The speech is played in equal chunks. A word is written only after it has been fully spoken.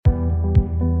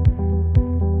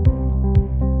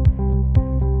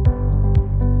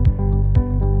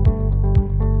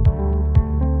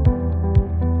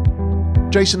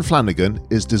Jason Flanagan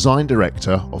is Design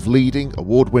Director of leading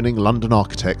award-winning London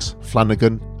architects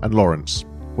Flanagan and Lawrence,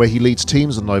 where he leads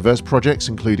teams on diverse projects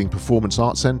including performance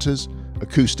art centres,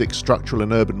 acoustic, structural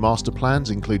and urban master plans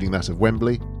including that of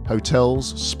Wembley,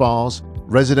 hotels, spas,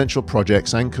 residential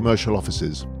projects and commercial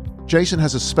offices. Jason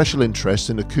has a special interest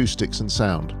in acoustics and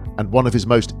sound, and one of his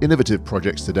most innovative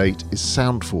projects to date is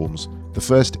Soundforms, the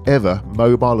first ever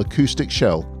mobile acoustic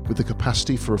shell with the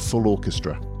capacity for a full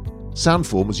orchestra.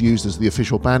 Soundform was used as the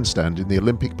official bandstand in the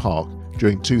Olympic Park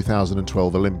during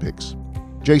 2012 Olympics.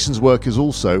 Jason's work is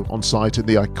also on site in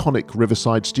the iconic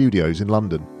Riverside Studios in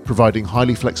London, providing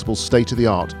highly flexible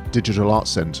state-of-the-art digital art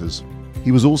centres.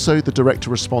 He was also the director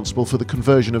responsible for the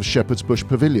conversion of Shepherd's Bush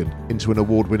Pavilion into an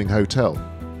award-winning hotel.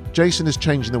 Jason is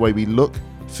changing the way we look,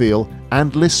 feel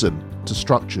and listen to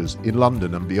structures in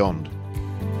London and beyond.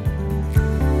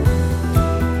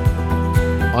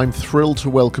 I'm thrilled to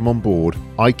welcome on board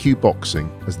IQ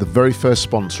Boxing as the very first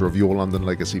sponsor of Your London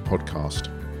Legacy podcast.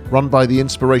 Run by the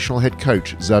inspirational head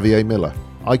coach Xavier Miller,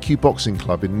 IQ Boxing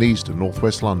Club in Neasden,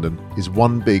 northwest London is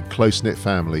one big close-knit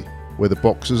family where the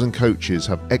boxers and coaches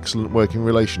have excellent working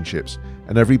relationships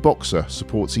and every boxer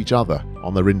supports each other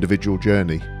on their individual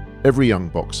journey. Every young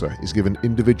boxer is given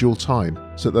individual time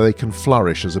so that they can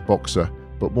flourish as a boxer,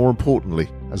 but more importantly,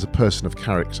 as a person of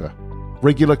character.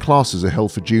 Regular classes are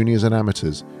held for juniors and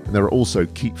amateurs, and there are also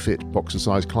keep fit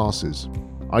boxercise classes.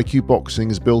 IQ Boxing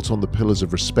is built on the pillars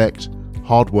of respect,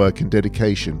 hard work and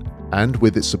dedication, and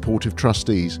with its supportive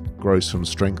trustees, grows from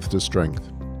strength to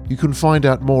strength. You can find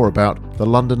out more about the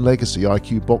London legacy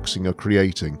IQ Boxing are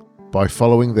creating by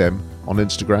following them on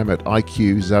Instagram at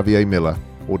IQ Xavier Miller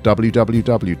or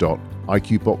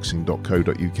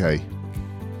www.iqboxing.co.uk.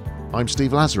 I'm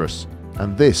Steve Lazarus,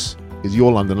 and this is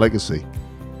Your London Legacy.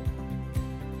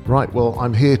 Right, well,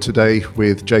 I'm here today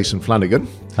with Jason Flanagan.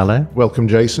 Hello. Welcome,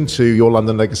 Jason, to Your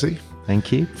London Legacy.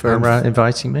 Thank you for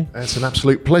inviting me. It's an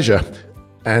absolute pleasure.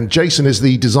 And Jason is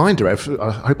the design director.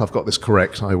 I hope I've got this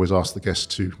correct. I always ask the guests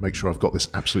to make sure I've got this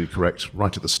absolutely correct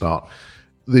right at the start.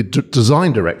 The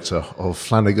design director of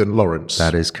Flanagan Lawrence.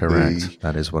 That is correct.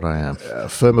 That is what I am. A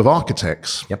firm of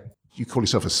architects. Yep. You call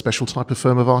yourself a special type of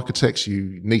firm of architects?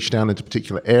 You niche down into a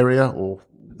particular area, or?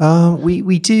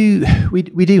 We do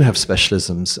have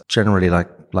specialisms. Generally, like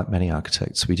many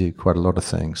architects, we do quite a lot of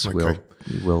things. Okay.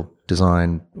 We'll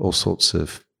design all sorts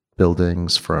of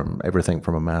buildings, from everything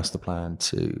from a master plan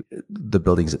to the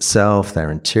buildings itself, their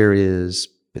interiors,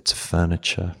 bits of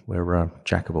furniture. We're a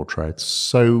jack of all trades.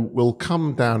 So we'll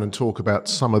come down and talk about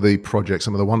some of the projects,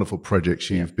 some of the wonderful projects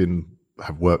you've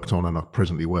have worked on and are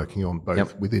presently working on,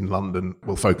 both within London.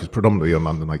 We'll focus predominantly on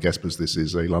London, I guess, because this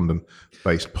is a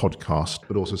London-based podcast,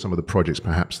 but also some of the projects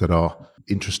perhaps that are,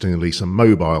 interestingly, some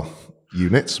mobile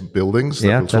units, buildings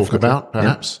that we'll talk about,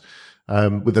 perhaps,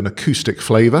 with an acoustic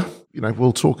flavour. You know,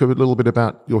 we'll talk a little bit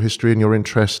about your history and your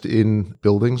interest in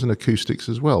buildings and acoustics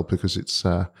as well, because it's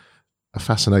a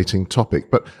fascinating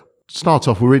topic. But to start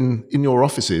off, we're in your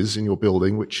offices, in your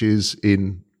building, which is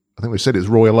in, I think we said it's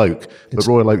Royal Oak, but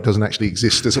Royal Oak doesn't actually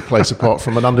exist as a place apart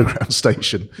from an underground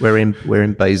station. We're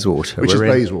in Bayswater. Which is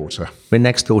Bayswater. We're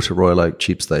next door to Royal Oak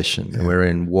Tube Station, and we're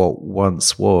in what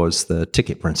once was the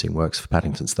ticket printing works for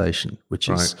Paddington Station, which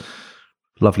is a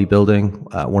lovely building,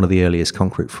 one of the earliest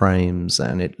concrete frames,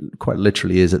 and it quite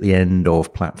literally is at the end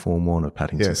of platform 1 of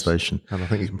Paddington Station. And I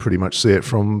think you can pretty much see it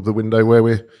from the window where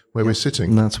we're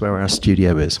sitting. And that's where our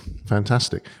studio is.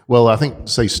 Fantastic. Well, I think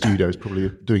say studio is probably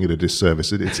doing it a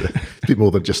disservice. It's a bit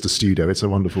more than just a studio. It's a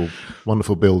wonderful,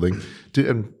 wonderful building.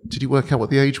 Did you work out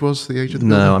what the age was? The age of the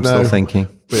building? No, I'm still thinking.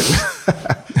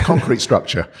 Concrete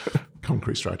structure.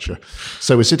 Concrete structure.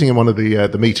 So we're sitting in one of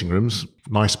the meeting rooms.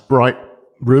 Nice, bright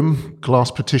room, glass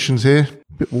partitions here.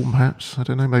 A bit warm, perhaps. I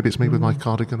don't know. Maybe it's me with my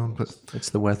cardigan on, but it's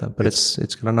the weather. But it's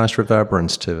got a nice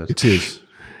reverberance to it. It is.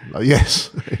 Yes,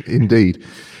 indeed.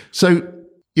 So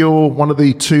you're one of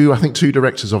the two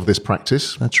directors of this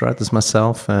practice. That's right. There's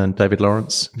myself and David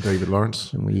Lawrence.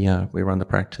 And we run the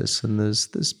practice. And there's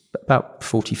about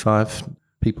 45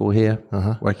 people here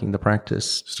working the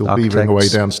practice. Still beavering away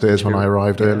downstairs when I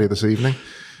arrived earlier this evening.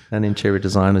 And interior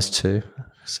designers too.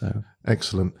 So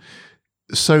excellent.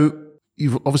 So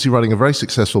you're obviously running a very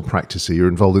successful practice here. You're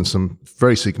involved in some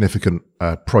very significant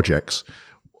projects.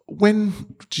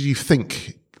 When do you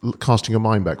think, casting your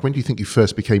mind back, when do you think you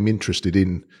first became interested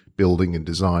in building and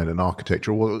design and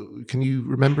architecture? Or can you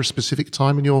remember a specific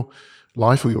time in your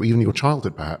life or even your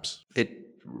childhood, perhaps? It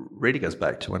really goes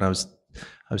back to when I was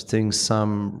doing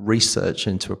some research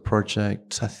into a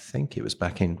project. I think it was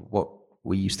back in what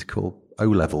we used to call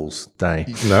O-levels day.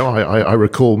 No, I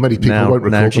recall. Many people won't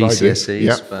recall. Now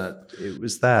GCSEs, but it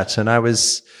was that. And I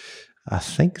was I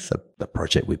think the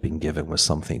project we'd been given was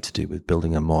something to do with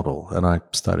building a model, and I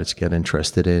started to get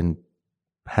interested in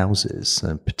houses,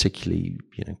 and particularly,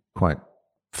 quite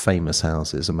famous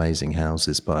houses, amazing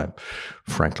houses by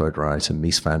Frank Lloyd Wright and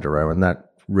Mies van der Rohe, and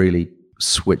that really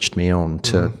switched me on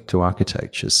to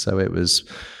architecture. So it was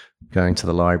going to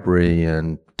the library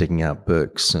and digging out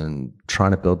books and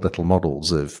trying to build little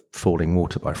models of Falling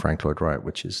Water by Frank Lloyd Wright,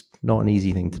 which is not an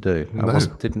easy thing to do. No.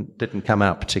 Didn't come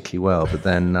out particularly well, but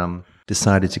then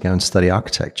decided to go and study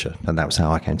architecture, and that was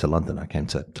how I came to London. I came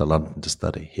to London to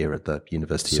study here at the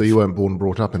University. So you weren't born and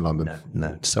brought up in London?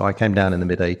 No. So I came down in the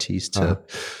mid-'80s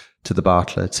to the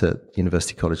Bartlett at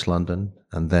University College London,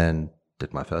 and then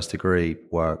did my first degree,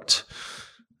 worked,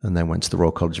 and then went to the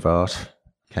Royal College of Art,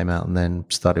 came out, and then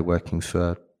started working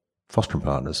for Foster &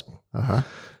 Partners.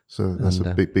 So that's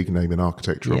a big name in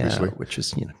architecture, obviously. Which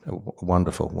is a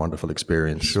wonderful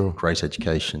experience. Sure. Great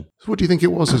education. So what do you think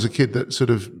it was as a kid that sort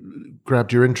of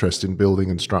grabbed your interest in building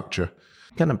and structure?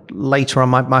 Kind of later on,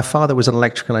 my father was an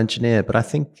electrical engineer, but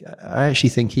I actually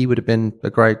think he would have been a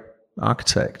great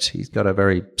architect. He's got a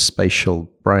very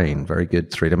spatial brain, very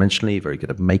good three-dimensionally, very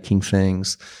good at making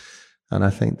things. And I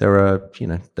think there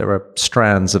are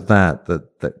strands of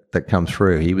that come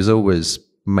through. He was always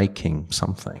making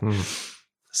something.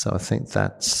 So I think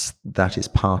that is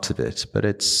part of it, but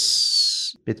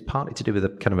it's partly to do with a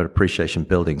kind of an appreciation of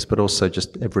buildings, but also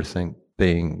just everything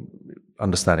being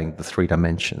understanding the three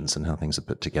dimensions and how things are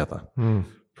put together,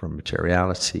 from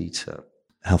materiality to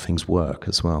how things work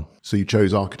as well. So you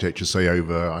chose architecture, say,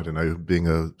 over, I don't know, being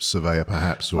a surveyor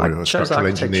perhaps, or a structural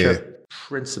engineer?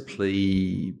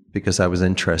 Principally because I was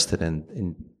interested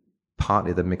in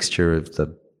partly the mixture of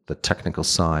the technical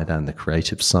side and the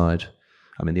creative side.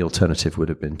 I mean, the alternative would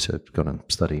have been to go and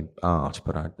study art,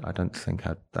 but I don't think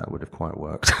that would have quite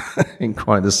worked in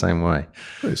quite the same way.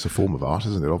 Well, it's a form of art,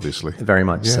 isn't it, obviously? Very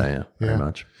much so, yeah. Very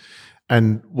much.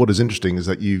 And what is interesting is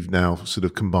that you've now sort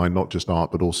of combined not just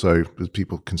art, but also, as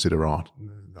people consider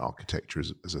architecture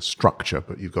as a structure,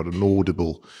 but you've got an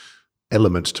audible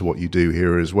element to what you do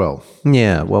here as well.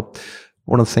 Yeah, well,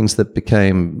 one of the things that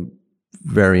became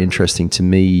very interesting to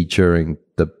me during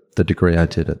the degree I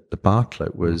did at the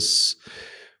Bartlett was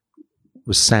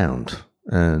sound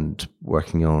and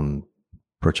working on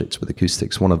projects with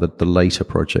acoustics. One of the later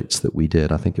projects that we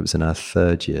did, I think it was in our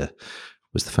third year,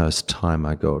 was the first time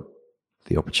I got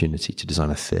the opportunity to design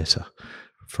a theatre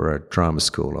for a drama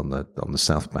school on the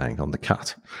South Bank, on the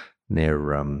Cut,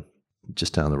 near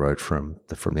just down the road from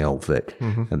the old Vic.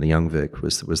 And the young Vic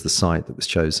was the site that was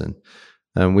chosen.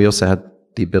 And we also had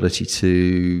the ability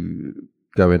to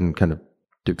go in and kind of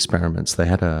do experiments. They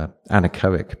had a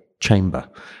anechoic chamber,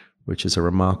 which is a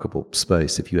remarkable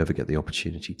space if you ever get the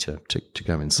opportunity to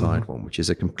go inside one, which is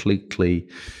a completely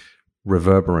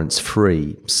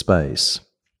reverberance-free space.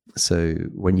 So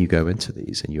when you go into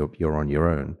these and you're on your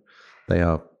own, they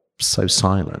are so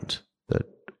silent that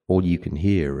all you can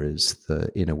hear is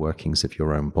the inner workings of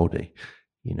your own body.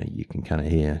 You can kind of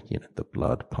hear, the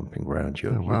blood pumping around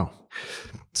you. Oh, wow.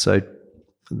 So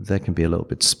they can be a little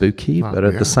bit spooky, but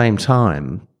at the same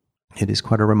time, it is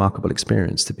quite a remarkable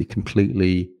experience to be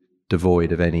completely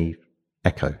devoid of any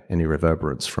echo, any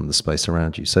reverberance from the space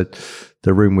around you. So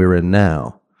the room we're in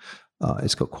now,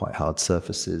 it's got quite hard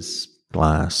surfaces,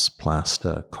 glass,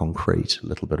 plaster, concrete, a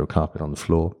little bit of carpet on the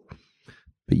floor.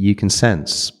 But you can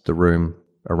sense the room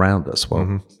around us.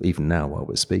 Well, even now while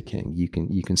we're speaking, you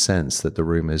can sense that the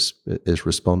room is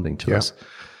responding to us.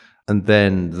 And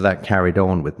then that carried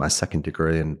on with my second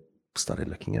degree and started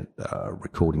looking at a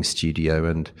recording studio.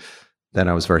 And then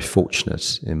I was very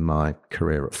fortunate in my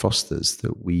career at Foster's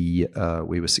that we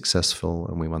were successful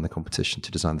and we won the competition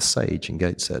to design the Sage in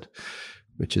Gateshead,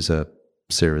 which is a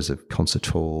series of concert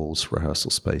halls,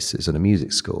 rehearsal spaces, and a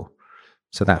music school.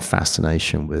 So that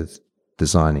fascination with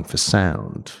designing for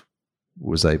sound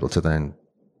was able to then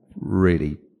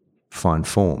really find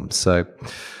form. So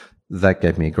that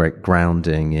gave me a great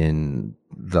grounding in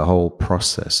the whole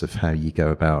process of how you go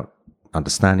about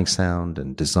understanding sound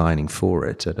and designing for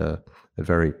it at a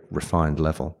very refined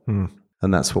level.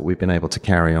 And that's what we've been able to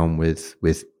carry on with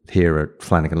here at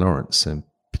Flanagan Lawrence, and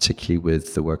particularly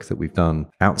with the work that we've done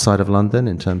outside of London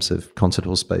in terms of concert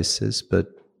hall spaces. But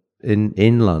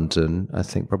in London, I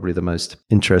think probably the most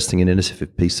interesting and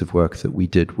innovative piece of work that we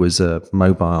did was a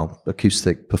mobile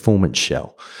acoustic performance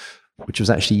shell, which was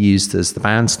actually used as the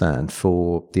bandstand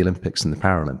for the Olympics and the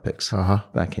Paralympics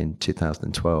back in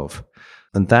 2012.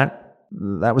 And that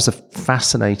was a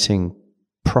fascinating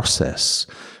process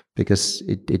because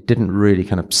it didn't really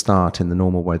kind of start in the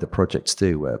normal way that projects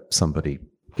do, where somebody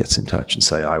gets in touch and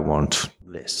say, I want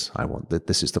this. I want that.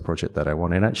 This is the project that I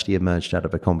want. It actually emerged out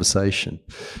of a conversation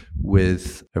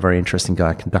with a very interesting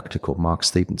guy, a conductor called Mark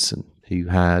Stevenson, who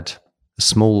had a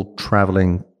small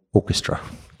traveling orchestra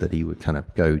that he would kind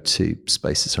of go to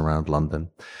spaces around London,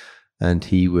 and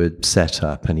he would set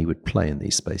up and he would play in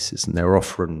these spaces. And they were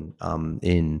often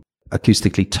in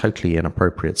acoustically totally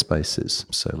inappropriate spaces,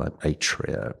 so like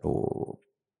atria or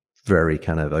very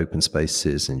kind of open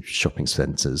spaces in shopping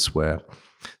centres where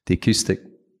the acoustic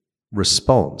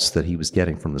response that he was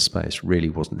getting from the space really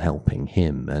wasn't helping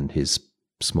him and his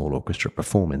small orchestra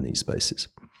perform in these spaces.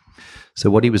 So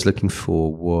what he was looking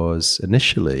for was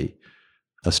initially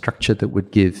a structure that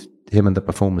would give him and the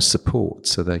performers support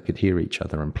so they could hear each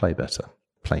other and play better,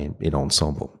 play in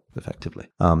ensemble effectively,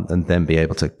 and then be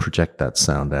able to project that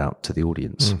sound out to the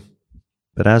audience.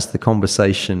 But as the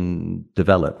conversation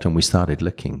developed and we started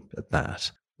looking at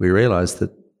that, we realized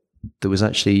that there was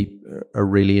actually a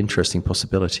really interesting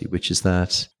possibility, which is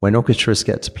that when orchestras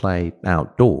get to play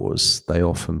outdoors, they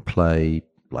often play,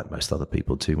 like most other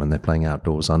people do when they're playing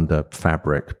outdoors, under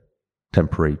fabric,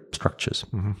 temporary structures.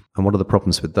 And one of the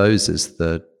problems with those is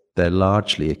that they're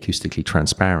largely acoustically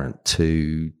transparent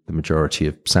to the majority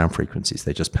of sound frequencies.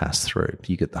 They just pass through.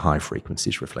 You get the high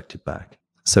frequencies reflected back.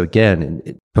 So again,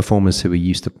 performers who are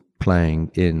used to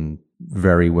playing in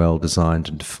very well designed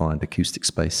and defined acoustic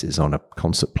spaces on a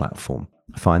concert platform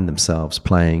find themselves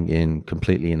playing in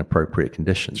completely inappropriate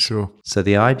conditions. Sure. So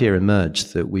the idea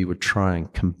emerged that we would try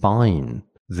and combine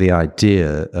the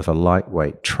idea of a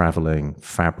lightweight traveling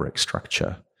fabric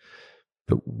structure,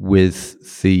 but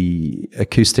with the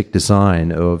acoustic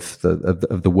design of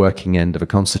the working end of a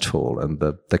concert hall and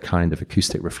the kind of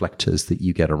acoustic reflectors that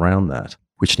you get around that,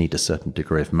 which need a certain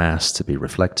degree of mass to be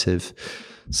reflective.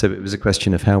 So it was a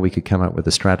question of how we could come up with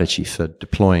a strategy for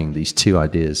deploying these two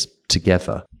ideas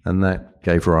together. And that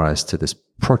gave rise to this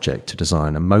project to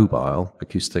design a mobile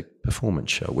acoustic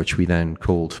performance show, which we then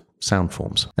called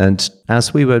Soundforms. And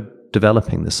as we were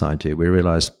developing this idea, we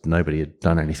realized nobody had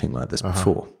done anything like this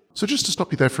before. So just to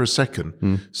stop you there for a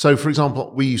second. So, for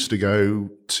example, we used to go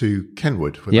to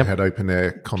Kenwood when they had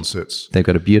open-air concerts. They've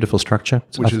got a beautiful structure.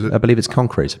 I believe it's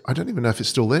concrete. I don't even know if it's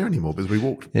still there anymore because we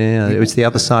walked... Yeah, it was the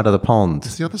other side of the pond.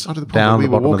 It's the other side of the pond. Down We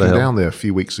the were bottom of the walking hill. down there a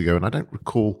few weeks ago, and I don't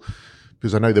recall,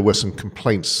 because I know there were some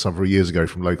complaints several years ago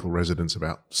from local residents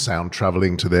about sound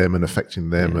travelling to them and affecting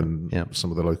them, and some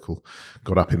of the local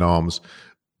got up in arms.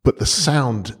 But the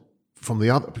sound... from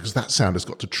the other, because that sound has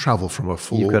got to travel from a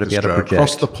full orchestra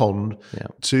across the pond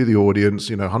to the audience,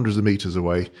 hundreds of meters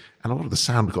away, and a lot of the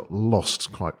sound got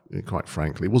lost. Quite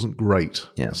frankly, it wasn't great.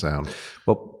 The sound.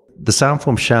 Well, the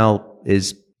Soundform shell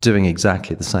is doing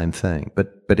exactly the same thing,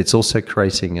 but it's also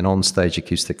creating an on-stage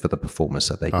acoustic for the performers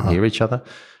so they can hear each other,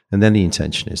 and then the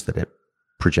intention is that it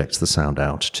projects the sound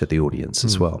out to the audience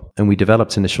as well. And we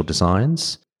developed initial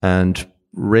designs and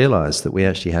realized that we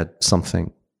actually had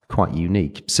something quite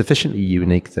unique, sufficiently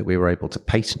unique that we were able to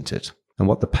patent it. And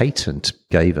what the patent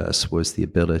gave us was the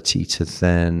ability to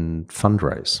then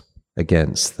fundraise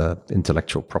against the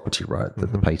intellectual property right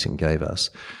that the patent gave us.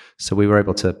 So we were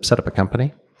able to set up a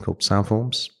company called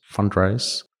Soundforms,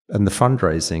 fundraise, and the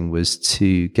fundraising was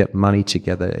to get money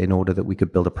together in order that we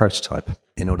could build a prototype,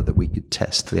 in order that we could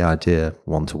test the idea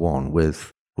one-to-one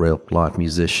with real live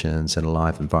musicians in a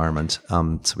live environment.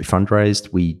 So we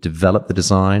fundraised, we developed the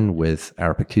design with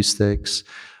Arab Acoustics,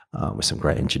 with some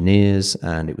great engineers,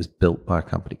 and it was built by a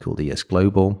company called ES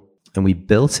Global. And we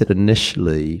built it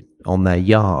initially on their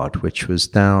yard, which was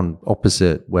down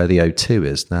opposite where the O2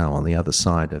 is now, on the other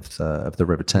side of the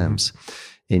River Thames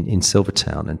in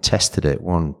Silvertown, and tested it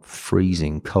one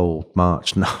freezing cold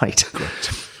March night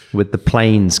with the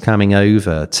planes coming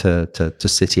over to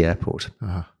City Airport.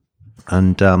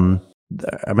 And I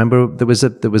remember there was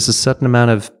a certain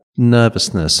amount of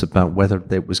nervousness about whether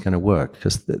it was going to work,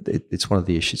 because it's one of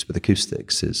the issues with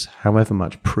acoustics is however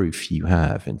much proof you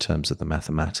have in terms of the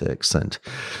mathematics and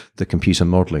the computer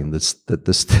modeling, there's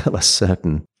still a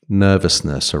certain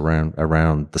nervousness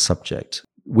around the subject.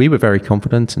 We were very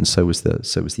confident, and so was the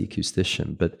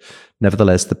acoustician. But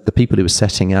nevertheless, the people who were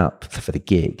setting up for the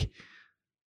gig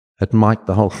had mic'd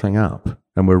the whole thing up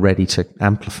and were ready to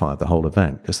amplify the whole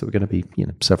event because there were going to be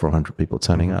several hundred people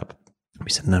turning up. We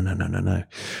said, no.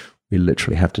 We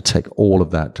literally have to take all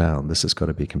of that down. This has got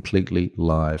to be completely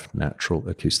live, natural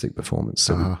acoustic performance.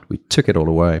 So we took it all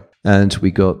away, and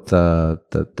we got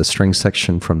the string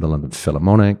section from the London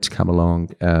Philharmonic to come along,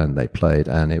 and they played,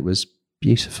 and it was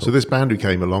beautiful. So this band who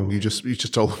came along, you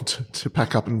just told them to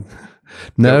pack up and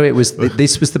No, it was.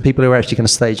 This was the people who were actually kind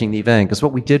of staging the event. Because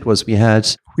what we did was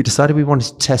we decided we wanted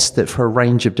to test it for a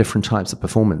range of different types of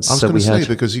performance. I was going to say,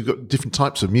 because you've got different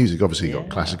types of music. Obviously, you've got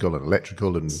classical and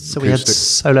electrical and so acoustic. we had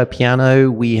solo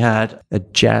piano. We had a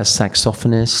jazz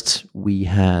saxophonist. We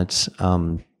had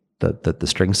the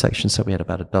string section. So we had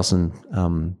about a dozen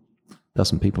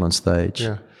people on stage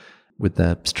with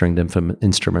their stringed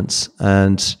instruments,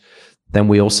 and then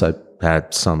we also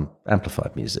had some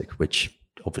amplified music, which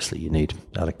obviously you need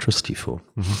electricity for.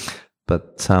 Mm-hmm.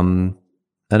 But and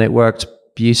it worked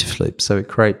beautifully. So it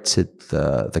created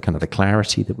the kind of the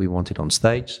clarity that we wanted on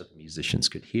stage, so the musicians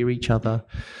could hear each other.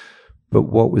 But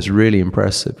what was really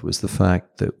impressive was the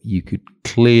fact that you could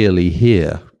clearly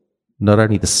hear not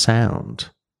only the sound,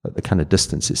 but the kind of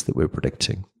distances that we were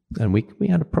predicting. And we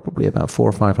had probably about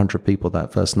 400 or 500 people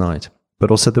that first night.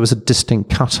 But also there was a distinct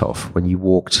cutoff when you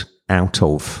walked out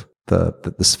of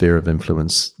the sphere of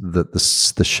influence that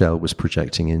the shell was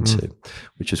projecting into,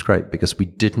 which was great because we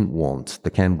didn't want the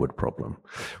Kenwood problem.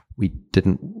 We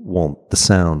didn't want the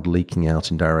sound leaking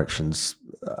out in directions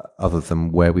other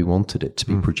than where we wanted it to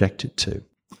be projected to.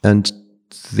 And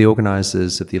the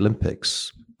organizers of the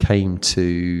Olympics came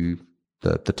to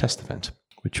the test event,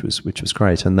 which was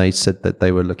great. And they said that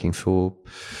they were looking for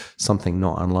something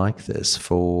not unlike this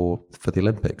for the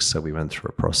Olympics. So we went through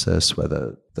a process where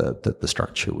the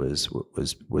structure was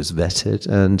vetted,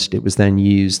 and it was then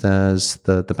used as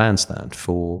the bandstand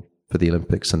for the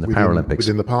Olympics and the Paralympics.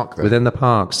 Within the park, then? Within the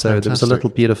park. So Fantastic. There was a little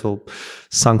beautiful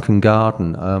sunken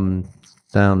garden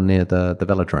down near the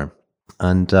velodrome.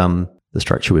 And the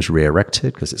structure was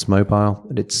re-erected because it's mobile.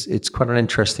 And it's quite an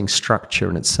interesting structure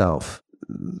in itself.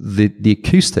 The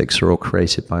acoustics are all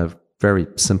created by a very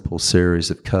simple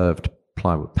series of curved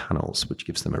plywood panels, which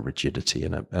gives them a rigidity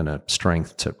and a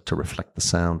strength to reflect the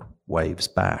sound waves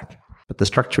back. But the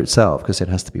structure itself, because it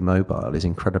has to be mobile, is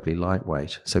incredibly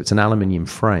lightweight. So it's an aluminium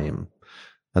frame,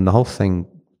 and the whole thing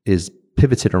is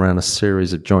pivoted around a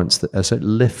series of joints that so it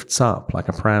lifts up like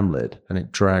a pram lid, and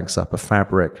it drags up a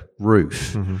fabric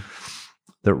roof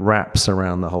that wraps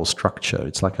around the whole structure.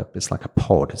 It's like a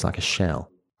pod. It's like a shell.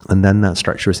 And then that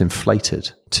structure is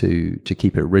inflated to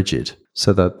keep it rigid.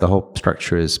 So that the whole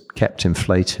structure is kept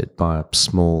inflated by a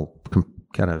small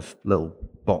kind of little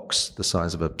box the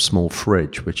size of a small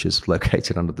fridge, which is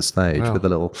located under the stage with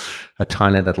a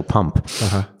tiny little pump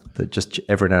that just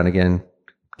every now and again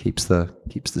keeps the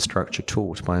structure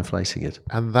taut by inflating it.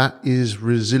 And that is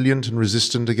resilient and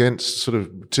resistant against sort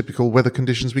of typical weather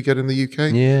conditions we get in the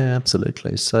UK? Yeah,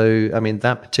 absolutely. So, I mean,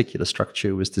 that particular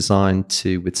structure was designed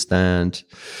to withstand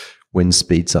wind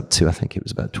speeds up to, I think it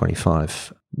was about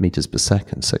 25 meters per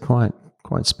second, so quite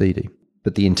speedy.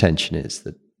 But the intention is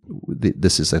that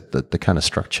this is the kind of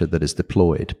structure that is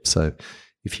deployed. So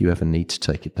if you ever need to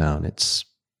take it down,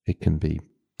 it can be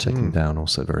taken down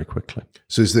also very quickly.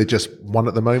 So is there just one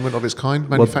at the moment of its kind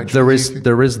manufactured? Well,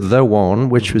 there is the one,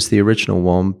 which was the original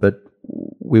one, but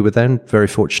we were then very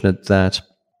fortunate that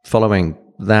following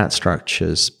that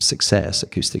structure's success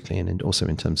acoustically and also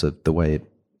in terms of the way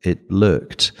it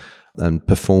looked and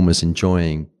performers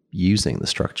enjoying using the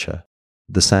structure,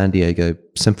 the San Diego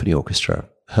Symphony Orchestra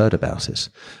heard about it,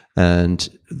 and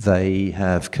they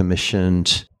have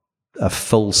commissioned a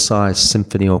full-size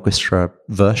symphony orchestra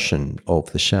version of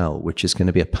the shell, which is going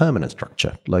to be a permanent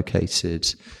structure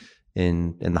located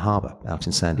in the harbour out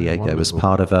in San Diego. Wonderful. As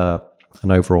part of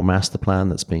an overall master plan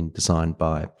that's been designed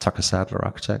by Tucker Sadler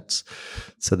Architects.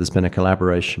 So there's been a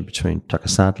collaboration between Tucker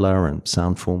Sadler and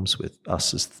Soundforms with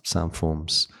us as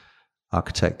Soundforms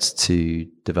architects to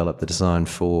develop the design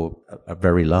for a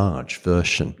very large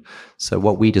version. So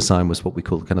what we designed was what we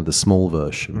call kind of the small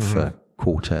version for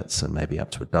quartets and maybe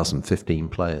up to 15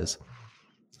 players.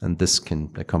 And this can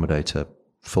accommodate a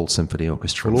full symphony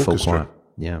orchestra and full choir.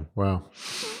 Yeah. Wow.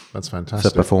 That's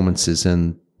fantastic. For performances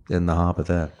in the harbour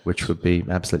there, which would be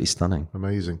absolutely stunning.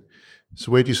 Amazing. So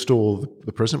where do you store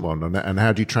the present one, and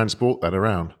how do you transport that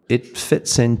around? It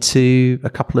fits into a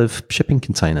couple of shipping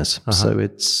containers. So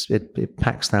it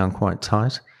packs down quite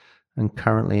tight. And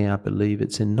currently, I believe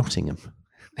it's in Nottingham.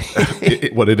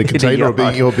 What, in a container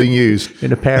or being used?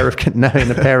 In a pair of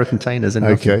containers. In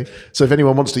okay. So if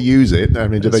anyone wants to use it, I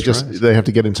mean, do they have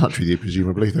to get in touch with you,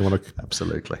 presumably, if they want to?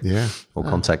 Absolutely. Yeah. Or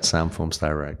contact Soundforms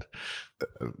direct.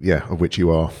 Of which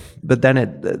you are. But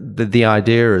then the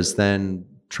idea is then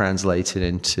translated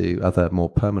into other more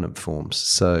permanent forms.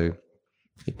 So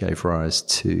it gave rise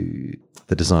to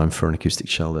the design for an acoustic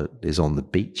shell that is on the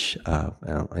beach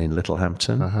in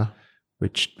Littlehampton,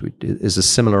 which is a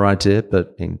similar idea,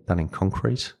 but done in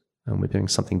concrete. And we're doing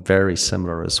something very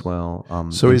similar as well.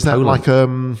 So is that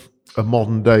Poland. a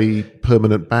modern day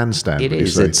permanent bandstand. It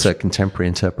is. It's a contemporary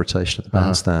interpretation of the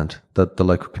bandstand. The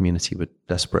local community were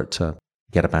desperate to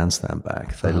get a bandstand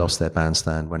back. They lost their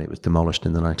bandstand when it was demolished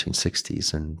in the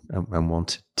 1960s and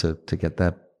wanted to get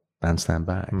their bandstand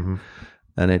back.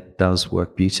 And it does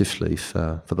work beautifully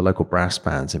for the local brass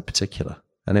bands in particular.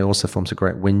 And it also forms a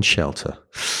great wind shelter.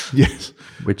 Yes.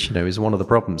 Which, is one of the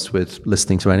problems with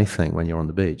listening to anything when you're on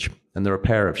the beach. And there are a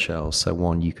pair of shells. So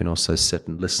one, you can also sit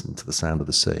and listen to the sound of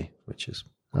the sea, which is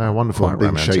wonderful. Quite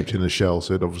being romantic. shaped in a shell,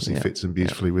 so it obviously fits in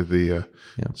beautifully with the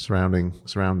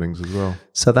surroundings as well.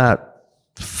 So that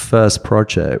first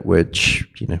project, which,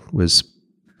 was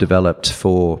developed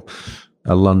for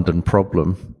a London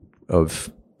problem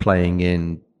of playing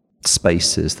in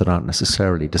spaces that aren't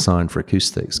necessarily designed for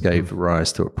acoustics, gave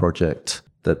rise to a project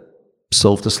that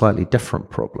solved a slightly different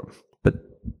problem. But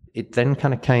it then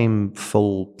kind of came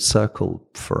full circle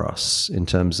for us in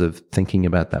terms of thinking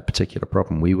about that particular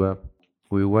problem. We were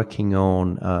working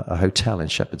on a hotel in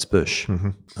Shepherd's Bush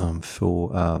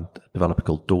for a developer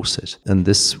called Dorset. And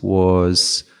this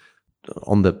was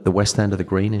on the west end of the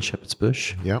green in Shepherd's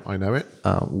Bush. Yeah, I know it.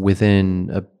 Within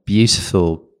a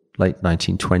beautiful late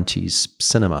 1920s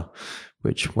cinema,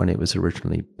 which when it was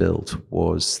originally built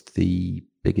was the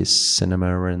biggest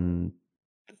cinema in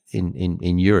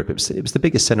Europe. It was the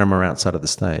biggest cinema outside of the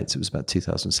States. It was about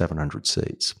 2,700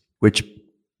 seats, which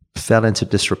fell into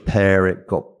disrepair. It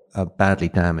got badly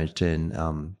damaged in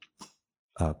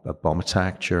a bomb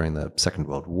attack during the Second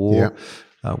World War,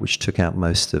 which took out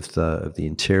most of the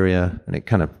interior, and it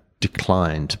kind of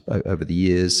declined over the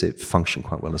years. It functioned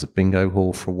quite well as a bingo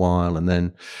hall for a while, and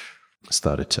then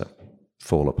started to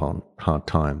fall upon hard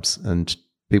times. And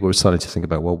people were starting to think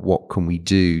about, well, what can we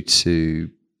do to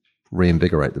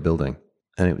reinvigorate the building?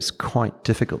 And it was quite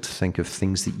difficult to think of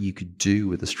things that you could do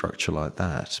with a structure like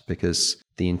that, because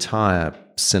the entire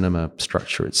cinema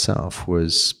structure itself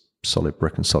was solid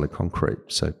brick and solid concrete,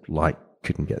 so light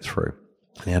couldn't get through.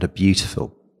 And it had a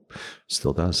beautiful,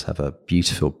 still does have a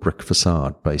beautiful brick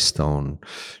facade based on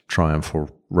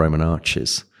triumphal Roman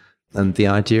arches. And the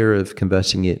idea of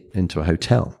converting it into a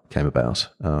hotel came about,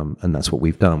 and that's what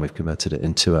we've done. We've converted it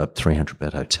into a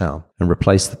 300-bed hotel and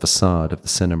replaced the facade of the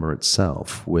cinema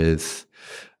itself with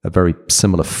a very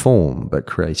similar form, but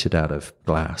created out of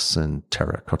glass and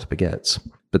terracotta baguettes.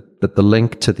 But the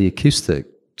link to the acoustic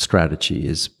strategy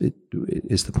is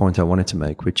the point I wanted to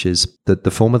make, which is that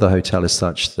the form of the hotel is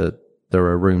such that there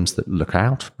are rooms that look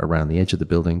out around the edge of the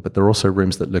building, but there are also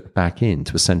rooms that look back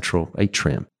into a central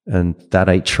atrium. And that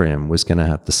atrium was going to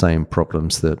have the same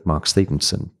problems that Mark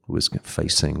Stevenson was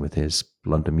facing with his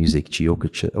London Music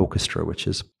Orchestra, which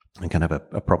is kind of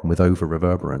a problem with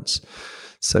over-reverberance.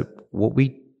 So what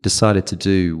we decided to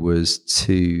do was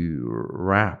to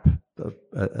wrap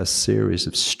a series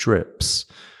of strips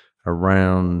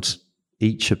around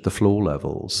each of the floor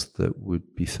levels that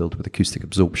would be filled with acoustic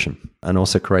absorption, and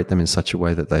also create them in such a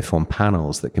way that they form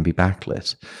panels that can be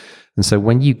backlit. And so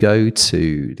when you go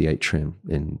to the atrium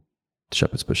in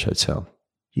Shepherd's Bush Hotel,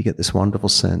 you get this wonderful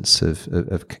sense of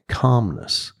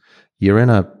calmness. You're in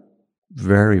a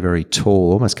very, very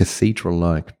tall, almost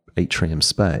cathedral-like atrium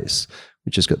space,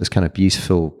 which has got this kind of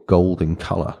beautiful golden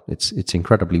color. It's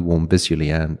incredibly warm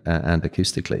visually and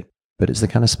acoustically, but it's the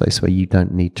kind of space where you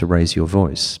don't need to raise your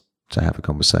voice to have a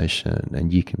conversation,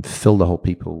 and you can fill the whole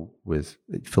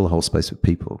space with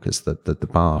people, because the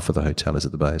bar for the hotel is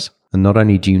at the base. And not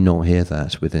only do you not hear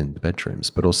that within the bedrooms,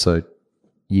 but also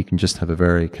you can just have a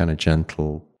very kind of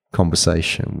gentle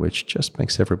conversation, which just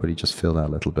makes everybody just feel that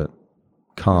little bit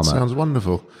calmer. That sounds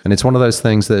wonderful. And it's one of those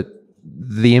things that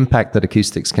the impact that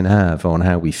acoustics can have on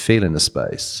how we feel in the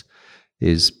space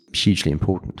is hugely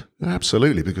important.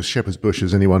 Absolutely, because Shepherd's Bush,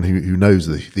 as anyone who knows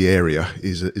the area,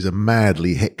 is a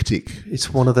madly hectic.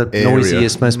 It's one of the area.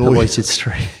 Noisiest, most polluted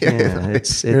streets.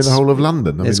 It's in the whole of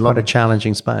London. It's quite a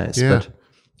challenging space,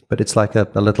 but it's like a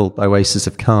little oasis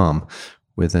of calm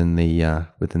within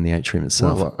the atrium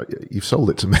itself. Well, you've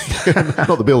sold it to me.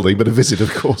 Not the building, but a visit,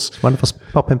 of course. Wonderful.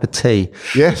 Pop in for tea.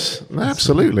 Yes,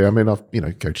 absolutely. I mean, I've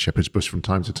go to Shepherd's Bush from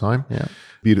time to time. Yeah.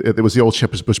 There was the old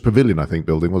Shepherd's Bush Pavilion, I think,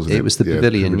 building, wasn't it? It was the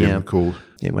Pavilion, yeah. Called.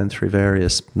 It went through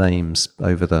various names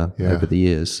over the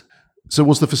years. So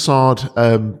was the facade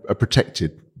a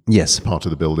protected part of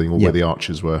the building, or where the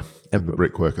arches were and the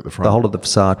brickwork at the front? The whole of the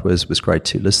facade was Grade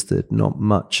 2 listed. Not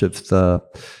much of the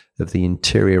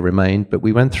interior remained, but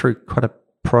we went through quite a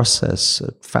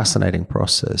fascinating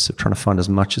process of trying to find as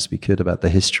much as we could about the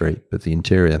history of the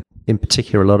interior. In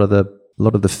particular, a lot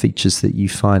of the features that you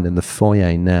find in the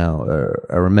foyer now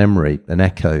are a memory, an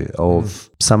echo of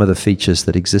some of the features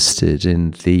that existed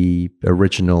in the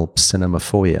original cinema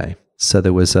foyer. So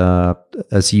there was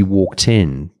as you walked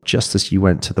in, just as you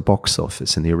went to the box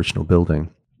office in the original building,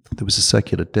 there was a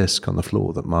circular disc on the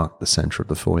floor that marked the center of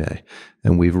the foyer.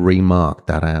 And we've remarked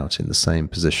that out in the same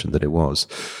position that it was.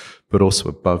 But also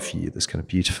above you, this kind of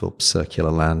beautiful circular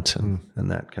lantern,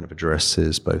 and that kind of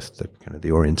addresses both the kind of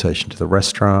the orientation to the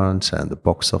restaurant and the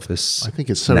box office. I think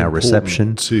it's so now important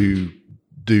reception. to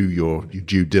do your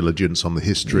due diligence on the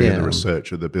history and the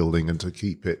research of the building, and to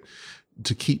keep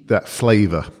that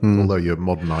flavour, although you're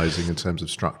modernising in terms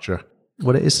of structure.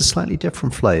 Well, it is a slightly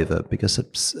different flavour because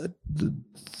it's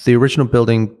the original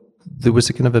building. There was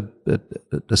a kind of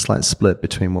a slight split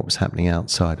between what was happening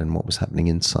outside and what was happening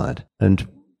inside, and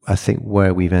I think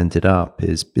where we've ended up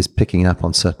is picking up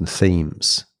on certain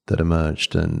themes that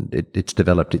emerged, and it's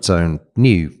developed its own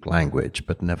new language,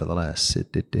 but nevertheless,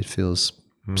 it feels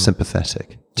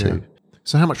sympathetic too. Yeah.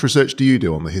 So, how much research do you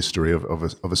do on the history of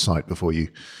a site before you?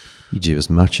 You do as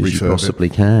much as you possibly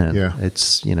can. Yeah.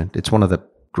 It's one of the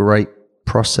great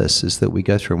processes that we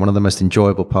go through. One of the most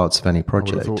enjoyable parts of any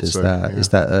project is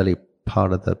that early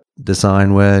part of the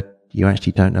design where you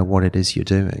actually don't know what it is you're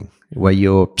doing, where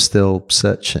you're still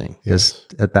searching. Because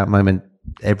at that moment,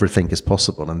 everything is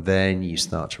possible, and then you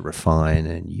start to refine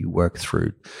and you work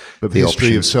through. But the history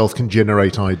options. itself can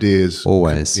generate ideas.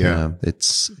 Always, yeah.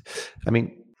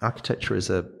 Architecture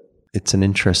it's an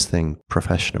interesting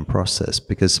profession and process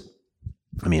because,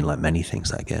 like many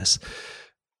things, I guess,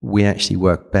 we actually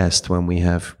work best when we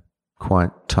have quite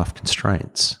tough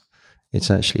constraints.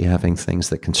 It's actually having things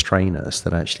that constrain us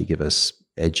that actually give us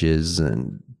edges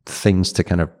and things to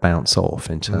kind of bounce off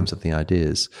in terms of the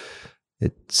ideas.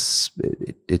 It's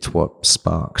what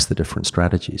sparks the different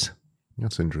strategies.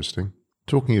 That's interesting.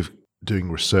 Talking of doing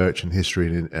research and history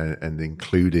and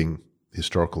including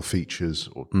historical features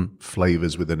or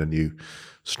flavours within a new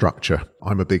structure,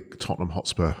 I'm a big Tottenham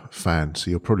Hotspur fan, so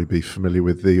you'll probably be familiar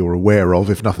with or aware of,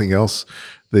 if nothing else,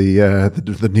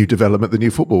 the new development, the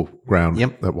new football ground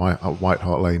at White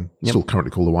Hart Lane, still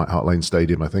currently called the White Hart Lane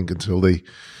Stadium, I think, until they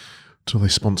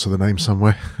sponsor the name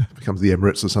somewhere. It becomes the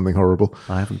Emirates or something horrible.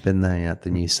 I haven't been there yet,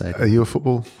 the new stadium. Are you a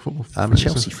football I'm a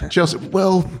Chelsea fan. Chelsea,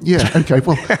 well, yeah, okay,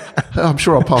 well, I'm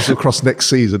sure I'll pass it across next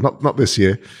season, not this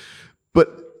year. But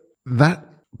that,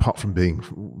 apart from being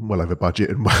well over budget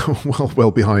and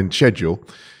well behind schedule,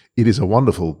 it is a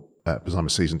wonderful, because I'm a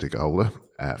season ticket holder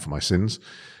for my sins,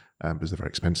 because they're very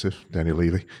expensive, Daniel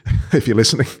Levy, if you're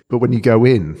listening. But when you go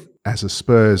in, as a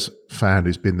Spurs fan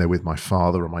who's been there with my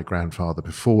father and my grandfather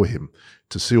before him,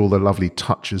 to see all the lovely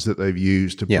touches that they've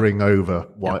used to bring over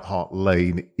White Hart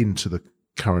Lane into the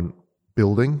current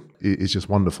building is just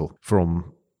wonderful.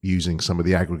 From using some of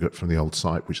the aggregate from the old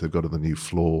site, which they've got on the new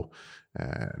floor,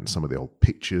 and some of the old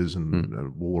pictures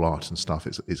and wall art and stuff,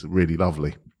 it's really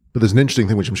lovely. But there's an interesting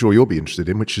thing which I'm sure you'll be interested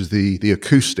in, which is the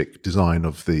acoustic design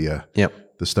of the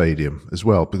stadium as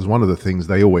well. Because one of the things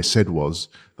they always said was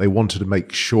they wanted to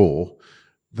make sure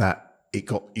that you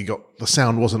got the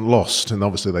sound wasn't lost. And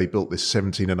obviously they built this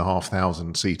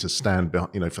 17,500 seater stand,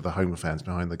 for the home fans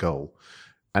behind the goal.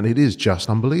 And it is just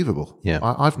unbelievable. Yeah,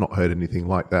 I've not heard anything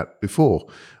like that before.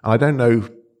 And I don't know.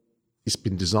 It's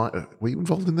been designed. Were you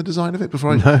involved in the design of it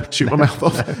before I shoot my mouth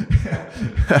off?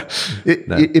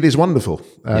 It is wonderful.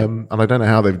 And I don't know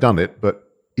how they've done it, but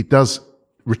it does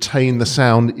retain the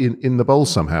sound in the bowl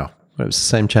somehow. Well, it was the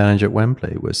same challenge at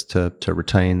Wembley, was to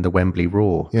retain the Wembley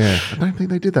roar. Yeah, I don't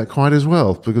think they did that quite as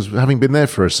well, because having been there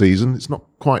for a season, it's not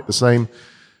quite the same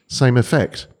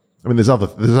effect. I mean, there's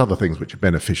other things which are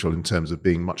beneficial in terms of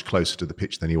being much closer to the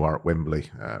pitch than you are at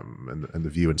Wembley, and the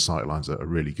view and sightlines are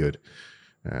really good.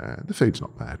 The food's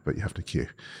not bad, but you have to queue.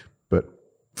 But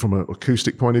from an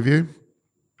acoustic point of view,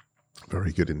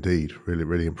 very good indeed. Really,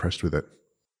 really impressed with it.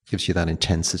 Gives you that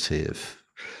intensity of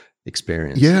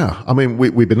experience. Yeah. I mean,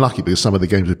 we've been lucky because some of the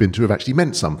games we've been to have actually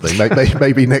meant something.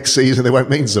 Maybe next season they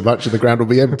won't mean so much and the ground will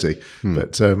be empty.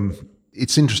 But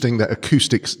it's interesting that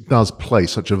acoustics does play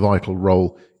such a vital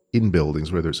role in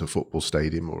buildings, whether it's a football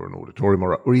stadium or an auditorium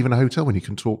or even a hotel, when you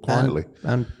can talk quietly.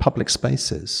 And public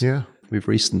spaces. Yeah. We've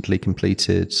recently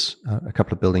completed a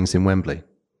couple of buildings in Wembley,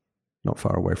 not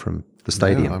far away from the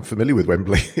stadium. Yeah, I'm familiar with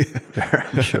Wembley.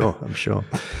 I'm sure.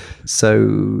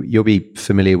 So you'll be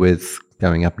familiar with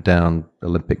going up and down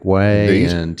Olympic Way.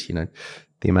 Indeed. And,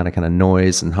 the amount of kind of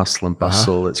noise and hustle and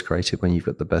bustle that's created when you've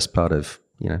got the best part of,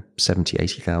 70,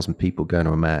 80,000 people going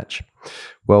to a match.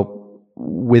 Well,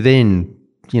 within,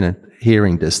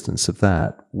 hearing distance of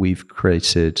that, we've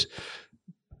created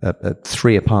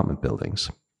 3 apartment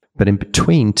buildings. But in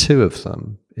between 2 of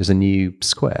them is a new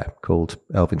square called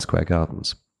Elvin Square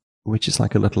Gardens, which is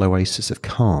like a little oasis of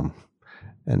calm.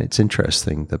 And it's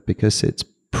interesting that because it's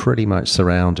pretty much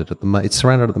surrounded it's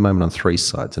surrounded at the moment on 3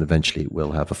 sides, and eventually it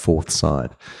will have a 4th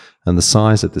side. And the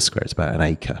size of the square is about 1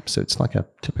 acre. So it's like a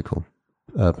typical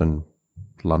urban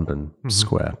London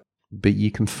square. But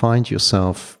you can find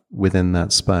yourself within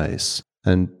that space.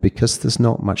 And because there's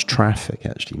not much traffic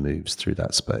actually moves through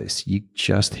that space, you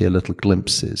just hear little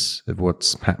glimpses of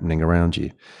what's happening around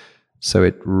you. So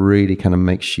it really kind of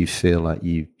makes you feel like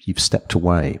you've stepped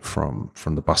away from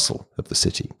the bustle of the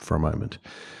city for a moment.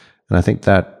 And I think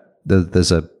that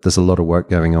there's a lot of work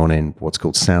going on in what's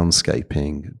called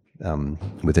soundscaping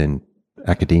within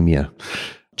academia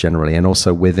generally, and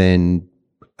also within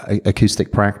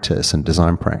acoustic practice and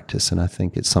design practice. And I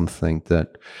think it's something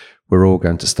that we're all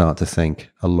going to start to think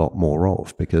a lot more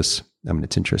of, because, I mean,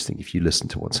 it's interesting. If you listen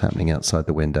to what's happening outside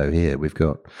the window here, we've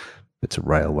got bits of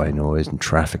railway noise and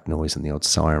traffic noise and the odd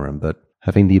siren, but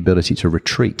having the ability to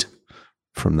retreat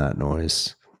from that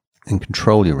noise and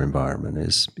control your environment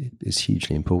is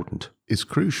hugely important. It's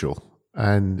crucial.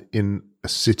 And in a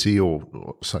city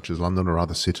or such as London or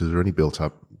other cities or any built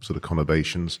up sort of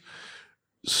conurbations,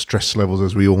 stress levels,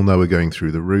 as we all know, are going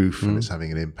through the roof, and it's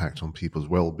having an impact on people's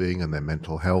well-being and their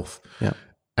mental health. Yeah.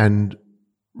 And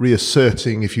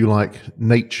reasserting, if you like,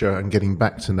 nature and getting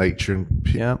back to nature and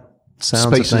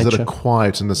spaces that are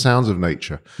quiet and the sounds of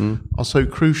nature are so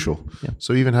crucial. Yeah.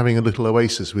 So even having a little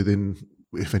oasis within,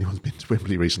 if anyone's been to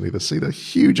Wembley recently, they've seen a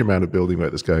huge amount of building work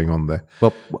that's going on there.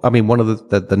 Well, I mean, one of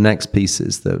the next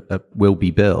pieces that will be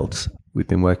built, we've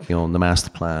been working on the master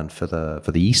plan for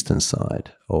the eastern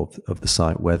side of the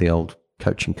site where the old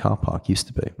coach and car park used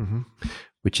to be,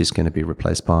 which is going to be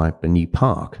replaced by a new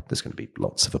park. There's going to be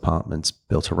lots of apartments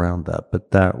built around that,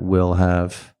 but that will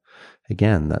have,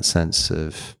 again, that sense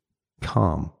of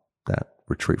calm, that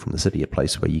retreat from the city, a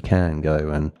place where you can go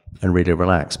and really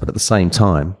relax. But at the same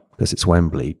time, because it's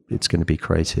Wembley, it's going to be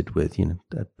created with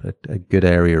a good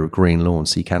area of green lawn,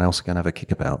 so you can also go and have a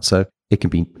kickabout. So it can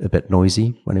be a bit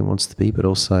noisy when it wants to be, but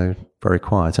also very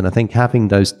quiet. And I think having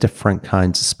those different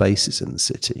kinds of spaces in the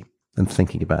city and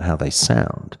thinking about how they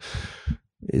sound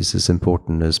is as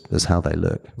important as how they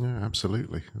look. Yeah,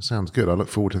 absolutely. It sounds good. I look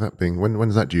forward to that being.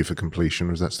 When's that due for completion,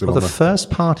 or is that still on? Well, the first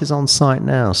part is on site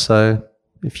now, so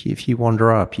if you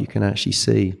wander up, you can actually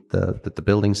see that the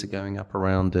buildings are going up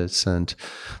around it, and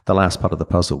the last part of the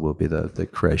puzzle will be the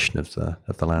creation of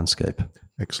the landscape.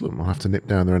 Excellent. We'll have to nip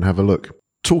down there and have a look.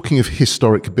 Talking of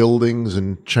historic buildings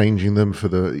and changing them for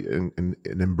and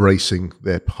embracing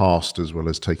their past as well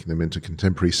as taking them into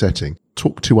contemporary setting,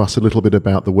 talk to us a little bit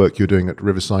about the work you're doing at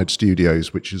Riverside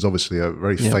Studios, which is obviously a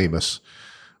very famous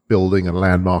building and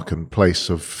landmark and place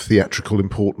of theatrical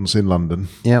importance in London.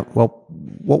 Yeah, well,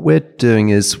 what we're doing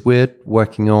is we're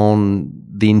working on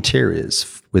the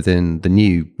interiors within the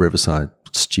new Riverside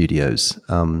Studios.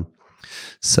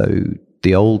 So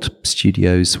the old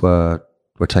studios were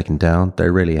taken down. They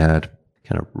really had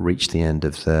kind of reached the end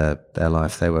of their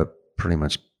life. They were pretty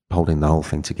much holding the whole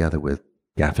thing together with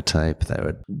gaffer tape.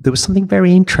 There was something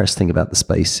very interesting about the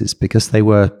spaces because they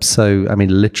were so, I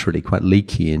mean, literally quite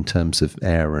leaky in terms of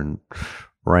air and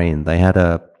rain. They had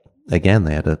a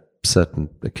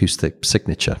certain acoustic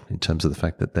signature in terms of the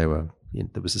fact that there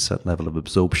was a certain level of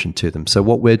absorption to them. So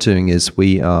what we're doing is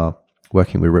we are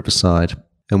working with Riverside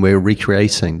and we're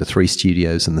recreating the 3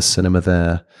 studios and the cinema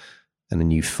there, and a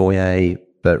new foyer,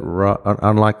 but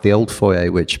unlike the old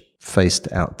foyer, which faced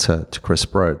out to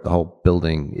Crisp Road, the whole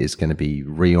building is going to be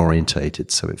reorientated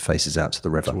so it faces out to the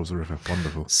river. Towards the river,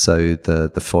 wonderful. So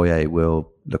the foyer will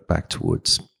look back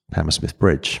towards Hammersmith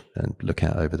Bridge and look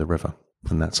out over the river,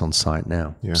 and that's on site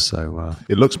now. Yeah. So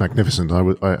it looks magnificent.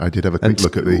 I did have a quick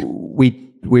look at the.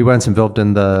 We weren't involved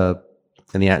in the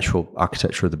actual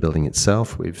architecture of the building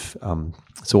itself.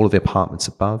 So all of the apartments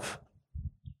above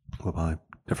were by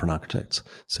different architects.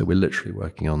 So we're literally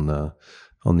working on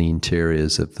the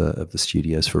interiors of the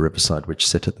studios for Riverside, which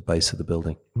sit at the base of the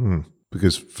building.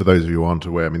 Because for those of you who aren't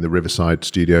aware, I mean, the Riverside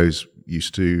Studios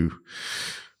used to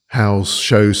house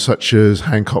shows such as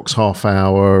Hancock's Half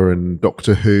Hour and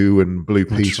Doctor Who and Blue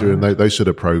Peter and those sort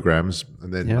of programs.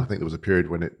 And then I think there was a period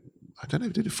when I don't know,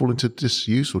 did it fall into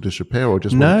disuse or disrepair or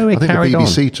just it carried on. I think the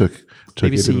BBC took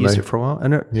BBC used it for a while,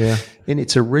 and in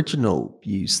its original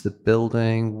use, the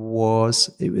building was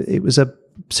a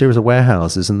series of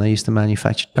warehouses, and they used to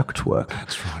manufacture ductwork.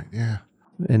 That's right, yeah.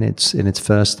 In its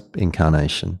first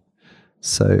incarnation,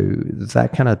 so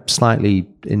that kind of slightly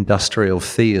industrial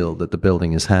feel that the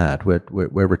building has had,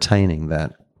 we're retaining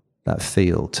that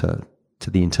feel to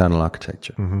the internal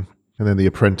architecture. Mm-hmm. And then The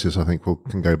Apprentice, I think,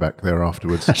 can go back there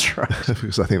afterwards. That's right.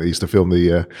 Because I think they used to film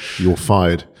the You're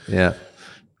Fired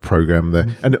program there.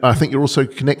 And I think you're also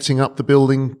connecting up the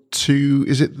building to,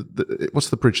 is it, what's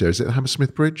the bridge there? Is it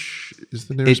Hammersmith Bridge? Is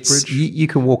the nearest bridge? You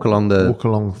can walk along the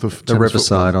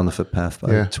riverside on the footpath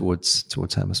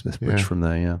towards Hammersmith Bridge from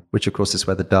there, yeah. Which, of course, is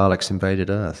where the Daleks invaded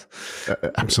Earth.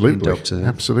 Absolutely.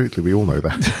 Absolutely. We all know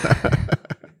that.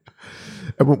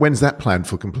 And when's that planned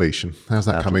for completion? How's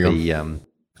that coming on?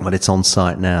 Well, it's on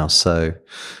site now, so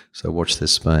watch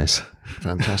this space.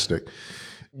 Fantastic.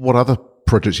 What other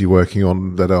projects are you working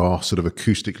on that are sort of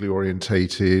acoustically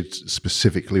orientated,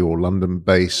 specifically, or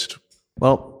London-based?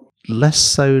 Well, less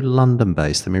so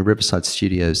London-based. I mean, Riverside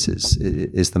Studios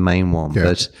is the main one,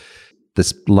 but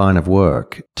this line of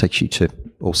work takes you to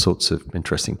all sorts of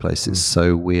interesting places.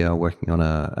 So we are working on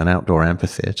an outdoor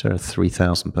amphitheatre, a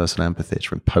 3,000-person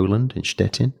amphitheatre in Poland, in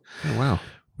Szczecin. Oh, wow.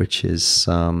 Which is,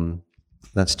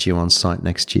 that's due on site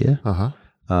next year.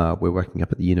 We're working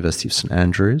up at the University of St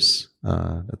Andrews,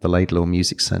 at the Laidlaw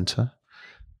Music Centre,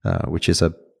 which is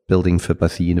a building for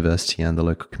both the university and the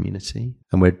local community.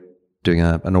 And we're doing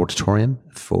an auditorium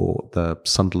for the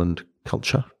Sunderland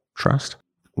Culture Trust,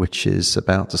 which is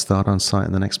about to start on site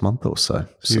in the next month or so.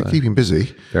 So you're keeping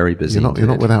busy. Very busy. You're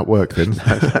not without work then.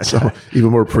 So I'm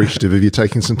even more appreciative of you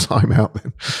taking some time out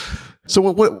then. So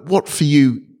what for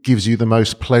you gives you the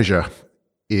most pleasure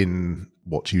in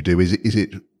what you do? Is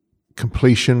it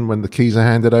completion when the keys are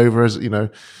handed over? As you know,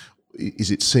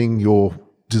 is it seeing your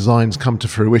designs come to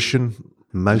fruition?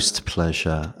 Most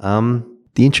pleasure.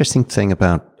 The interesting thing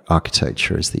about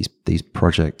architecture is these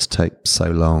projects take so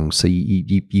long, so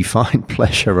you find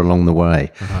pleasure along the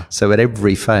way. So at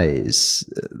every phase,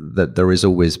 that there is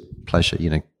always pleasure. You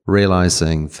know,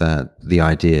 realizing that the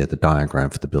idea, the diagram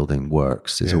for the building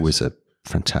works is always a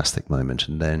fantastic moment,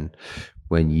 and then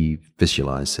when you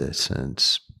visualize it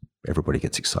and everybody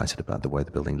gets excited about the way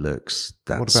the building looks,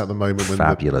 that's what about the moment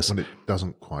fabulous. When it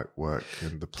doesn't quite work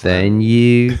in the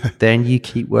plan? Then you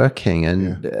keep working,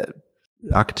 and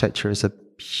architecture is a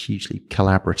hugely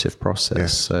collaborative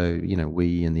process. So, you know,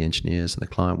 we and the engineers and the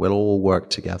client will all work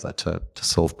together to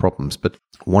solve problems. But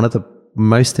one of the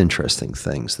most interesting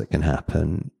things that can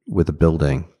happen with a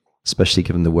building, especially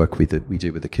given the work we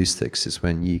do with acoustics, is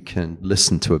when you can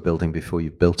listen to a building before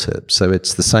you've built it. So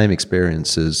it's the same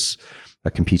experience as a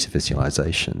computer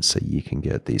visualization. So you can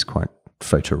get these quite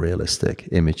photorealistic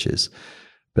images.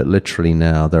 But literally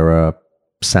now there are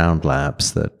sound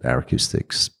labs that our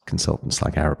acoustics consultants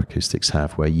like Arab Acoustics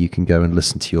have, where you can go and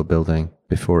listen to your building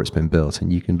before it's been built,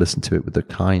 and you can listen to it with the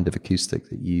kind of acoustic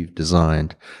that you've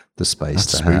designed the space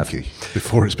to have. Spooky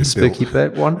before it's been built. Spooky,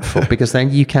 but wonderful, because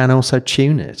then you can also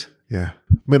tune it. Yeah.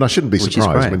 I mean, I shouldn't be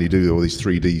surprised when you do all these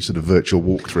 3D sort of virtual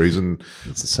walkthroughs, and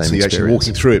it's the same so you're actually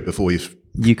walking through it before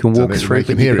you can walk through it,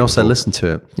 but you can also listen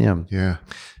to it. Yeah.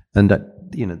 And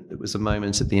you know, there was a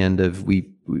moment at the end of we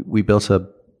built a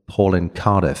hall in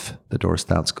Cardiff, the Doris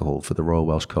Dowdsker Hall, for the Royal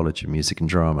Welsh College of Music and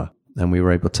Drama, and we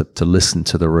were able to listen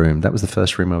to the room. That was the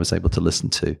first room I was able to listen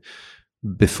to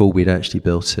before we'd actually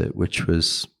built it, which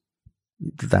was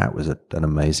an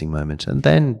amazing moment. And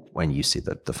then when you see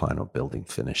the final building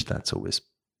finished, that's always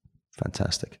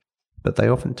fantastic. But they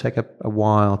often take a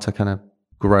while to kind of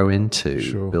grow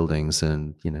into buildings,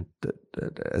 and you know,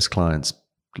 as clients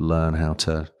learn how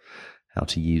to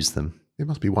use them. It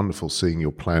must be wonderful seeing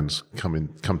your plans come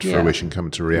to fruition,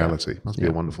 come to reality. It must be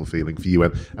a wonderful feeling for you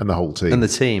and the whole team. And the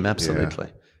team, absolutely.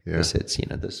 Because it's, you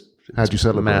know, there's how do you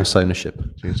celebrate? Mass ownership.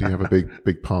 Do you have a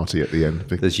big party at the end?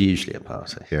 There's usually a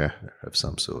party, of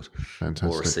some sort,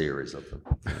 fantastic, or a series of them,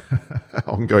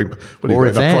 ongoing, or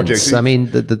events. I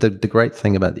mean, the great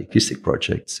thing about the acoustic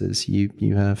projects is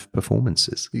you have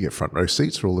performances. You get front row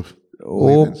seats for all the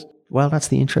events. Well, that's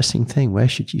the interesting thing. Where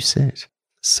should you sit?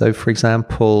 So, for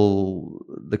example,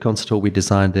 the concert hall we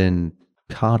designed in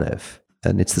Cardiff,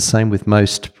 and it's the same with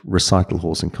most recital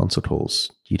halls and concert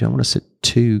halls. You don't want to sit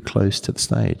too close to the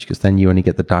stage, because then you only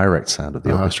get the direct sound of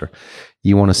the orchestra.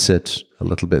 You want to sit a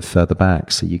little bit further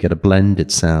back, so you get a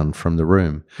blended sound from the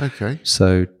room. Okay.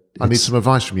 So I need some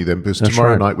advice from you then, because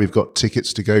tomorrow night we've got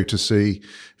tickets to go to see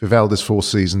Vivaldi's Four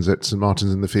Seasons at St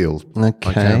Martin's in the Field.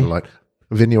 Okay. Candlelight.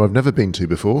 A venue I've never been to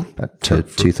before.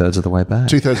 Two-thirds of the way back.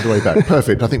 Two-thirds of the way back.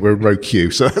 Perfect. I think we're in row Q,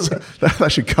 so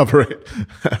that should cover it.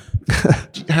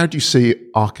 How do you see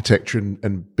architecture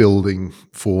and building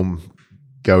form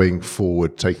going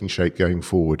forward, taking shape going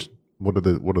forward? What are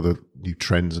the new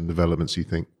trends and developments you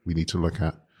think we need to look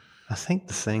at? I think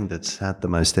the thing that's had the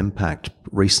most impact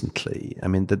recently, I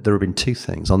mean, there have been two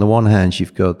things. On the one hand,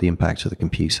 you've got the impact of the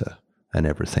computer and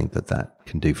everything that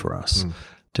can do for us.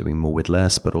 doing more with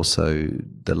less, but also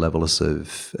the levels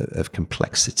of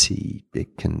complexity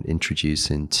it can introduce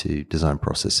into design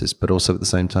processes. But also at the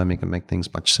same time, it can make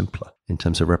things much simpler in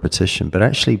terms of repetition. But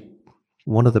actually,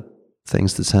 one of the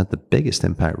things that's had the biggest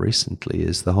impact recently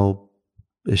is the whole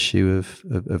issue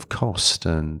of cost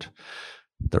and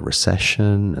the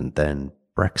recession, and then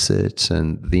Brexit,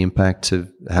 and the impact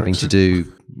of having to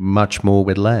do much more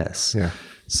with less. Yeah.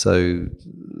 So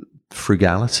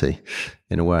frugality,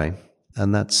 in a way.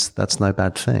 And that's no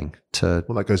bad thing.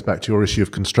 Well, that goes back to your issue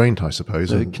of constraint, I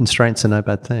suppose. Constraints are no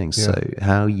bad thing. Yeah. So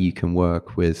how you can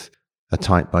work with a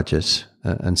tight budget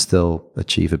and still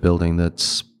achieve a building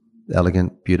that's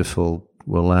elegant, beautiful,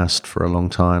 will last for a long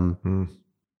time,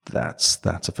 that's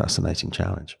a fascinating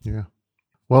challenge. Yeah.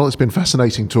 Well, it's been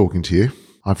fascinating talking to you.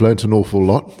 I've learned an awful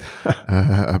lot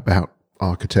about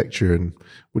architecture and,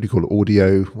 what do you call it,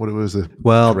 audio? What was the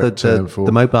correct term for?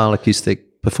 The mobile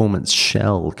acoustic performance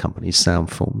shell company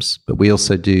Soundforms, but we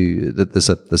also do that.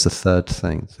 There's a third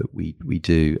thing that we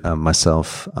do.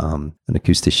 Myself, an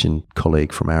acoustician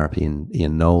colleague from Arup,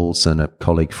 Ian Knowles, and a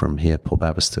colleague from here, Paul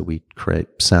Babister. We create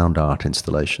sound art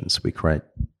installations. We create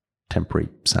temporary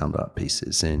sound art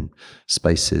pieces in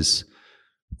spaces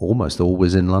almost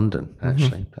always in London.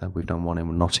 Actually, we've done one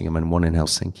in Nottingham and one in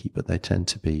Helsinki, but they tend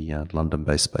to be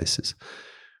London-based spaces,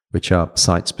 which are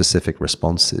site-specific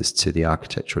responses to the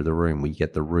architecture of the room. We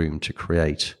get the room to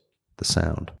create the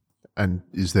sound. And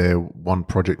is there one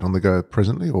project on the go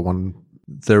presently, or one?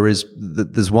 There's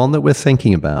one that we're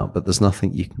thinking about, but there's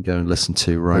nothing you can go and listen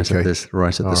to right at this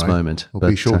moment.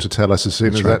 Well, be sure to tell us as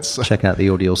soon as that's. Check out the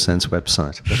Audio Sense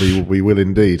website. We will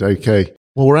indeed. Okay.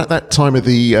 Well, we're at that time of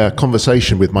the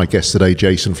conversation with my guest today,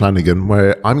 Jason Flanagan,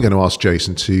 where I'm going to ask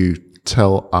Jason to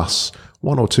tell us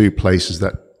one or two places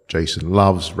that Jason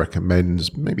loves,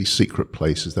 recommends, maybe secret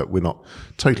places that we're not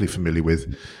totally familiar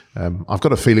with. I've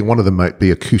got a feeling one of them might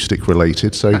be acoustic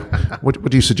related. So what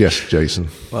do you suggest, Jason?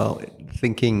 Well,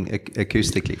 thinking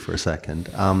acoustically for a second,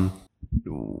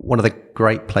 one of the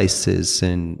great places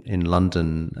in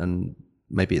London, and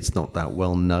maybe it's not that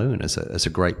well known as a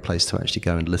great place to actually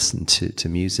go and listen to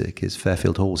music, is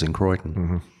Fairfield Halls in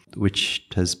Croydon, which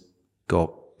has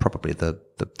got probably the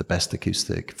best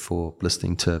acoustic for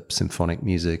listening to symphonic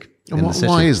music in the city.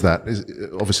 Why is that?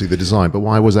 Obviously the design, but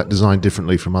why was that designed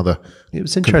differently from other? It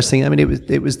was interesting. I mean,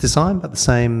 it was designed by the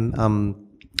same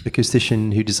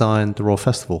acoustician who designed the Royal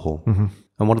Festival Hall.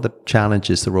 And one of the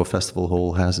challenges the Royal Festival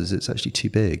Hall has is it's actually too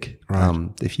big. Right.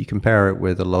 If you compare it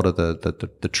with a lot of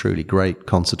the truly great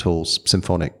concert halls,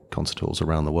 symphonic concert halls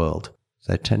around the world,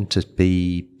 they tend to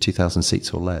be 2,000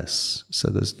 seats or less. So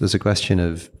there's a question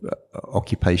of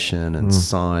occupation and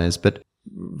size, but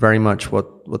very much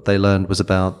what they learned was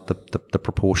about the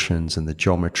proportions and the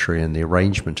geometry and the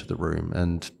arrangement of the room.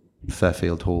 And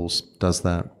Fairfield Halls does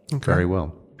that very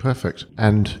well. Perfect.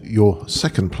 And your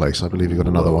second place, I believe you've got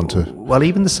another one too. Well,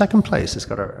 even the second place has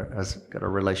got a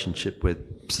relationship with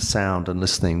sound and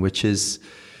listening, which is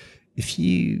if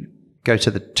you go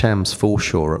to the Thames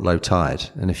foreshore at low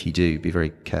tide, and if you do, be very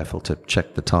careful to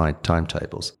check the tide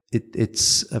timetables.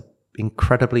 It's an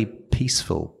incredibly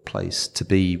peaceful place to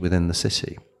be within the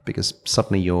city, because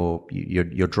suddenly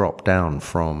you're dropped down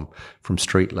from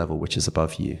street level, which is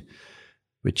above you,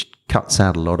 which cuts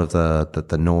out a lot of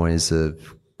the noise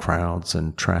of crowds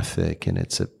and traffic, and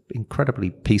it's an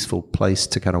incredibly peaceful place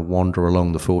to kind of wander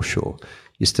along the foreshore.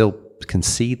 You still can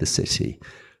see the city,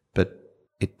 but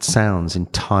it sounds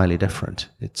entirely different.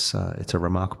 It's a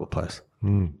remarkable place.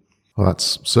 Well,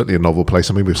 that's certainly a novel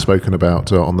place. I mean, we've spoken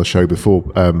about on the show before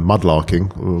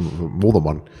mudlarking, more than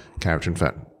one character. In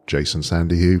fact, Jason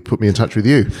Sandy, who put me in touch with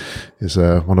you, is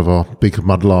one of our big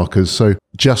mudlarkers. So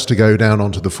just to go down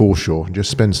onto the foreshore and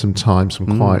just spend some time,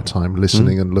 some quiet time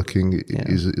listening and looking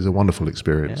is a wonderful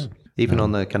experience. Yeah. Even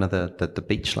on the kind of the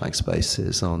beach-like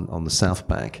spaces on the South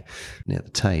Bank near the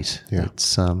Tate,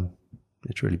 it's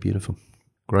really beautiful.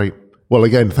 Great. Well,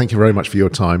 again, thank you very much for your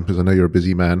time, because I know you're a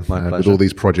busy man with all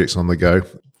these projects on the go.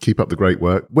 Keep up the great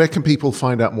work. Where can people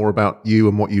find out more about you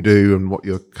and what you do and what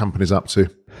your company's up to?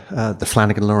 The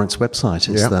Flanagan Lawrence website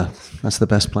is that's the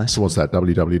best place. So what's that?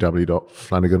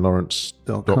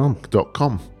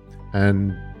 www.flanaganlawrence.com.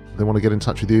 And they want to get in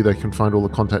touch with you, they can find all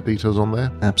the contact details on there.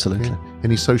 Absolutely. Yeah.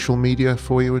 Any social media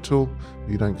for you at all?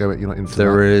 You're not into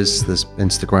There's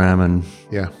Instagram and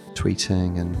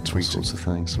tweeting and all sorts of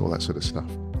things. All that sort of stuff.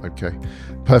 Okay.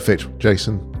 Perfect.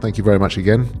 Jason, thank you very much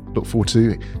again. Look forward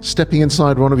to stepping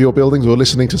inside one of your buildings or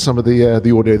listening to some of the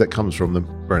audio that comes from them.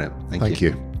 Brilliant. Thank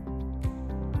you.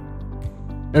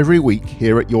 Every week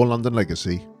here at Your London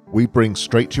Legacy, we bring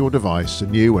straight to your device a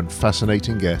new and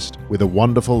fascinating guest with a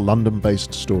wonderful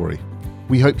London-based story.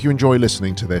 We hope you enjoy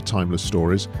listening to their timeless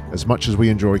stories as much as we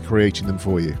enjoy creating them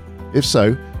for you. If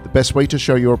so, the best way to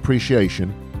show your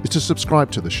appreciation is to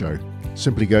subscribe to the show.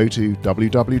 Simply go to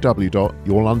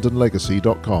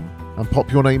www.yourlondonlegacy.com and pop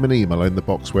your name and email in the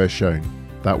box where shown.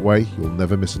 That way, you'll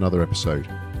never miss another episode.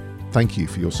 Thank you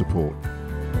for your support.